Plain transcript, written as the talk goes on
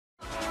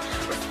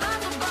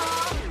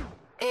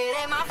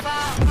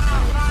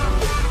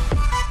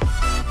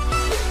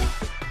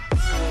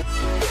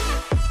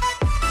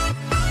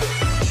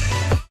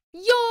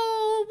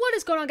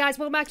going on, guys?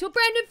 Welcome back to a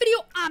brand new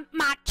video on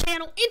my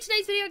channel. In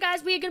today's video,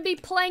 guys, we are going to be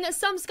playing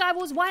some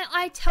Skywars while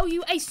I tell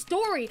you a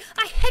story.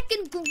 I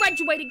heckin'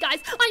 graduated, guys.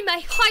 I'm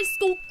a high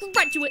school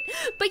graduate.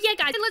 But yeah,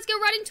 guys, let's get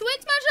right into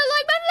it. Smash that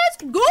like button.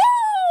 Let's go!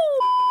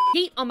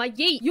 Yeet on my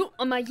yeet, you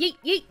on my yeet,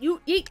 yeet, you,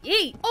 yeet,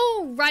 yeet.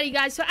 Alrighty,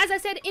 guys, so as I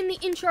said in the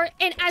intro,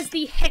 and as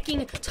the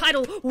hecking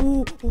title,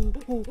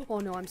 oh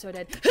no, I'm so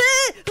dead. As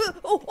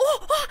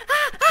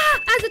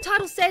the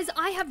title says,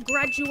 I have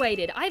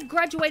graduated. I've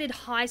graduated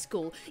high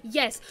school.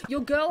 Yes,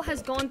 your girl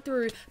has gone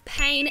through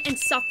pain and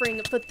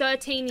suffering for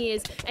 13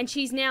 years, and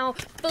she's now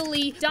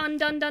fully done.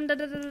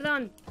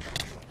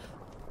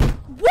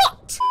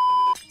 What?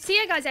 So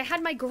yeah, guys, I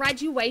had my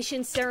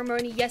graduation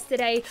ceremony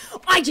yesterday.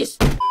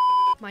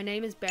 My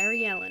name is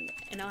Barry Allen,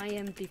 and I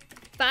am the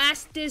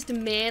fastest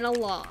man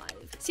alive.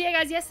 So yeah,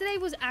 guys, yesterday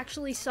was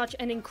actually such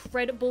an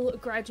incredible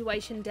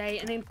graduation day,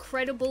 an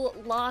incredible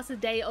last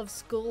day of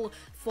school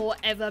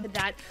forever.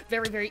 That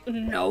very,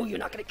 no, you're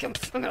not gonna come.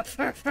 I'm gonna,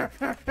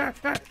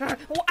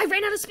 oh, I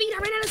ran out of speed.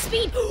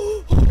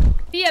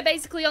 Yeah,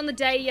 basically on the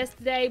day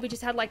yesterday, we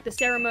just had like the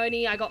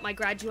ceremony. I got my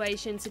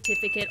graduation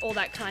certificate, all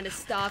that kind of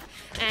stuff.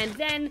 And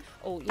then,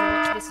 oh, you know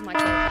what? This is my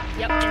kill.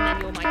 Yep, and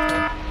then you're my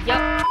kill.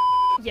 Yep.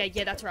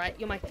 Yeah, that's right.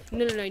 You're my...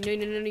 No,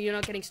 you're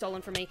not getting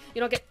stolen from me.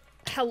 You're not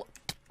hell...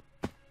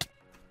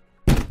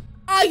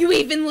 Are you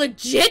even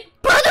legit,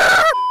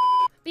 brother?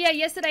 But yeah,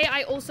 yesterday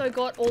I also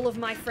got all of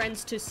my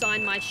friends to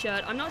sign my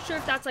shirt. I'm not sure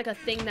if that's like a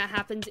thing that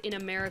happens in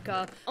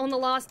America. On the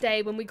last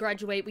day when we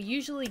graduate, we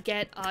usually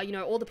get, you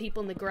know, all the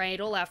people in the grade,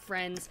 all our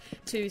friends,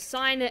 to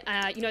sign,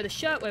 you know, the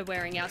shirt we're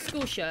wearing, our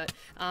school shirt.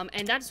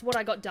 And that's what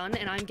I got done,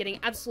 and I'm getting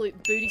absolute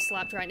booty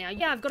slapped right now.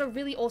 Yeah, I've got a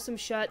really awesome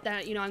shirt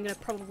that, you know, I'm gonna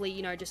probably,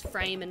 you know, just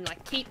frame and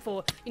like keep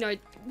for, you know,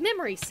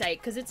 memory's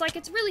sake, because it's like,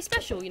 it's really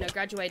special, you know,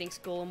 graduating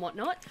school and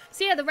whatnot.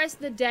 So yeah, the rest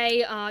of the day,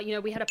 you know,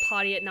 we had a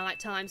party at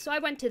night time, so I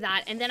went to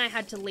that, and then I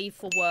had to leave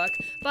for work.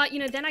 But, you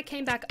know, then I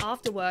came back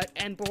after work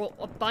and brought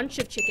a bunch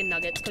of chicken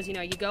nuggets, because, you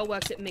know, your girl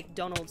works at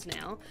McDonald's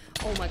now.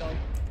 Oh my god.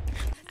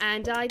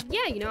 And,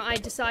 yeah, you know, I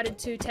decided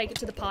to take it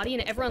to the party,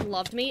 and everyone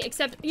loved me,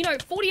 except, you know,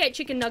 48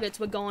 chicken nuggets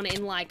were gone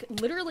in, like,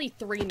 literally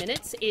 3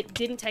 minutes. It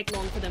didn't take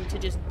long for them to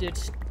just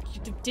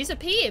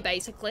disappear,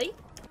 basically.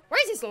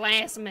 Where's this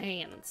last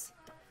man's?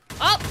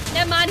 Oh,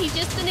 never mind, he's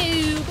just a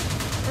noob.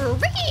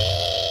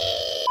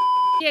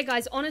 Yeah,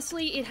 guys,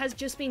 honestly, it has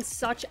just been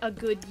such a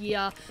good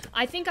year.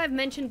 I think I've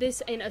mentioned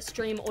this in a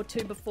stream or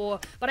two before,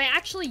 but I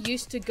actually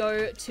used to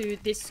go to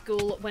this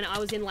school when I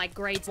was in, like,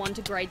 grades 1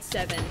 to grade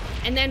 7.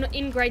 And then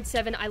in grade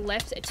 7, I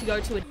left to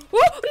go to a...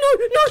 Oh,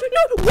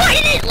 no! Why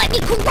did it let me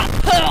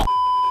corrupt her?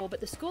 But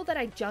the school that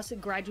I just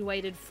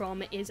graduated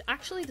from is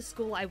actually the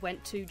school I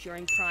went to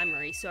during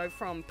primary. So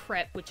from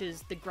prep, which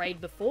is the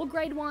grade before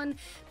grade 1,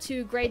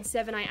 to grade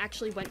 7, I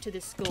actually went to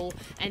this school.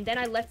 And then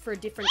I left for a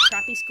different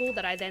crappy school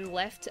that I then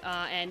left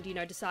and, you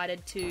know,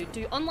 decided to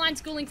do online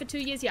schooling for 2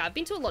 years. Yeah, I've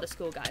been to a lot of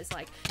school, guys.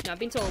 Like, you know, I've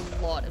been to a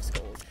lot of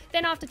schools.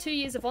 Then after 2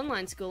 years of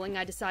online schooling,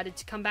 I decided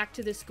to come back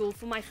to this school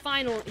for my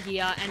final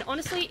year. And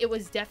honestly, it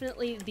was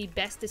definitely the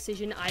best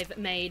decision I've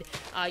made,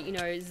 you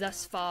know,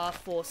 thus far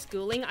for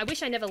schooling. I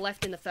wish I never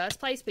left in the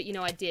first place, but you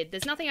know, I did.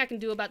 There's nothing I can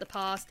do about the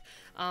past,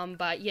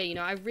 but yeah, you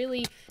know, I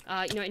really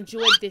you know,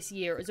 enjoyed this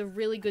year. It was a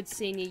really good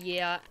senior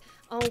year.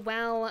 Oh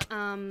well,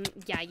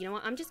 yeah, you know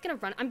what, I'm just gonna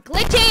run. I'm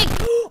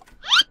glitching.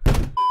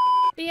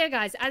 But yeah,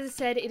 guys, as I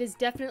said, it is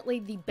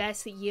definitely the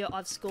best year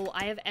of school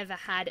I have ever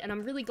had, and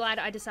I'm really glad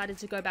I decided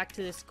to go back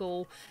to this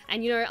school.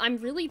 And, you know, I'm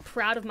really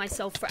proud of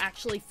myself for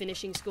actually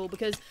finishing school,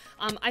 because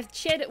I've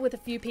shared it with a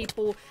few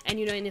people and,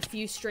 you know, in a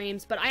few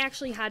streams, but I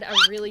actually had a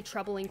really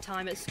troubling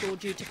time at school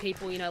due to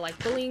people, you know,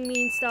 like bullying me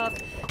and stuff.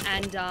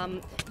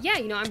 And, yeah,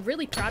 you know, I'm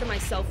really proud of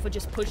myself for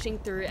just pushing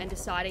through and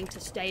deciding to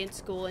stay in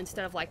school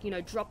instead of, like, you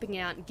know, dropping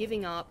out and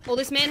giving up. Well,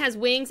 this man has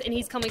wings, and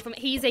he's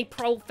a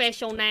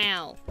professional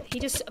now. He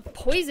just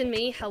poisoned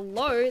me.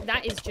 Hello,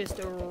 that is just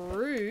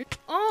rude.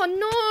 Oh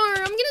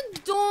no, I'm gonna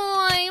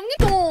die.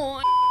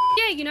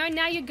 Yeah, you know,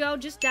 now your girl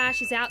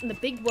JustDash is out in the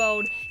big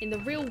world, in the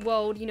real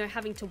world, you know,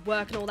 having to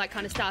work and all that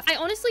kind of stuff. I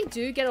honestly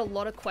do get a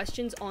lot of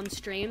questions on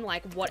stream,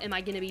 like, what am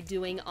I going to be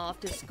doing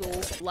after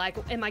school? Like,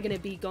 am I going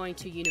to be going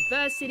to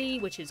university,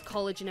 which is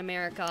college in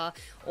America?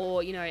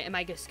 Or, you know, am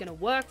I just going to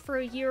work for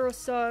a year or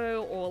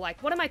so? Or,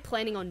 like, what am I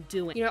planning on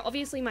doing? You know,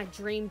 obviously my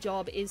dream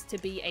job is to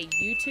be a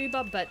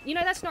YouTuber, but, you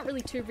know, that's not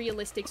really too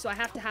realistic, so I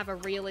have to have a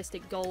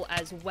realistic goal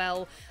as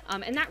well.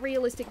 And that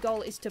realistic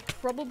goal is to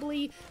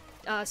probably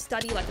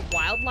study like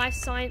wildlife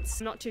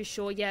science. I'm not too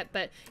sure yet,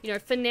 but you know,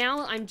 for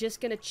now I'm just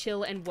gonna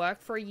chill and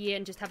work for a year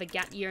and just have a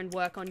gap year and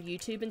work on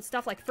YouTube and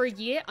stuff. Like for a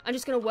year I'm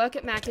just gonna work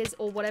at Macca's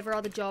or whatever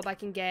other job I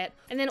can get,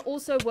 and then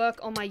also work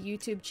on my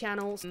YouTube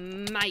channel.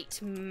 Mate,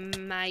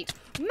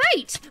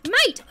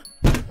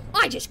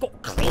 I just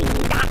got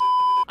cleaned up.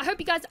 I hope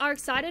you guys are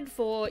excited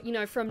for, you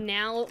know, from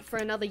now for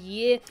another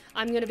year.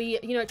 I'm going to be,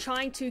 you know,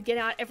 trying to get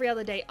out every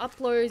other day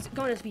uploads,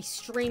 going to be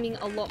streaming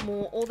a lot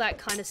more, all that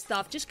kind of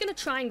stuff. Just going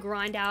to try and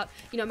grind out,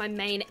 you know, my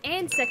main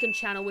and second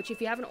channel, which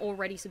if you haven't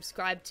already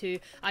subscribed to,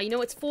 you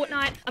know, it's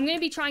Fortnite. I'm going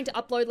to be trying to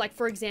upload, like,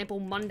 for example,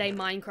 Monday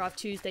Minecraft,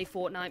 Tuesday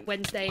Fortnite,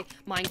 Wednesday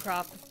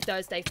Minecraft,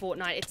 Thursday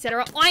Fortnite,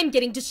 etc. I'm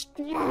getting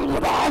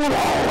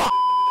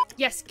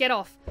Yes, get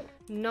off.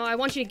 No, I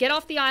want you to get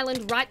off the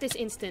island right this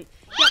instant.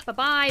 Yep,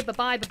 bye-bye,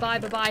 bye-bye, bye-bye,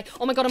 bye-bye.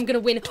 Oh my god, I'm gonna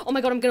win. Oh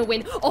my god, I'm gonna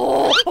win.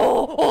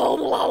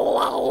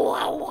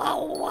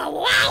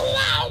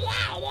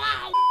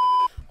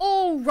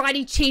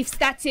 Alrighty, Chiefs,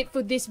 that's it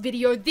for this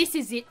video. This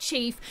is it,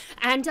 Chief.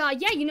 And,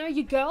 yeah, you know,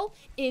 your girl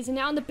is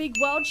now in the big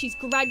world. She's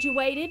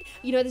graduated.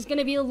 You know, there's going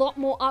to be a lot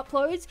more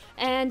uploads.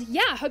 And,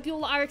 yeah, I hope you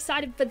all are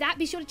excited for that.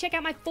 Be sure to check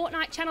out my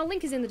Fortnite channel.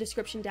 Link is in the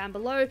description down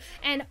below.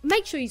 And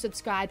make sure you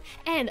subscribe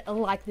and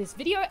like this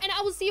video. And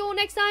I will see you all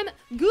next time.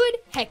 Good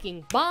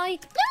hecking. Bye.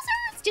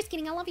 Losers! Just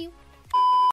kidding, I love you.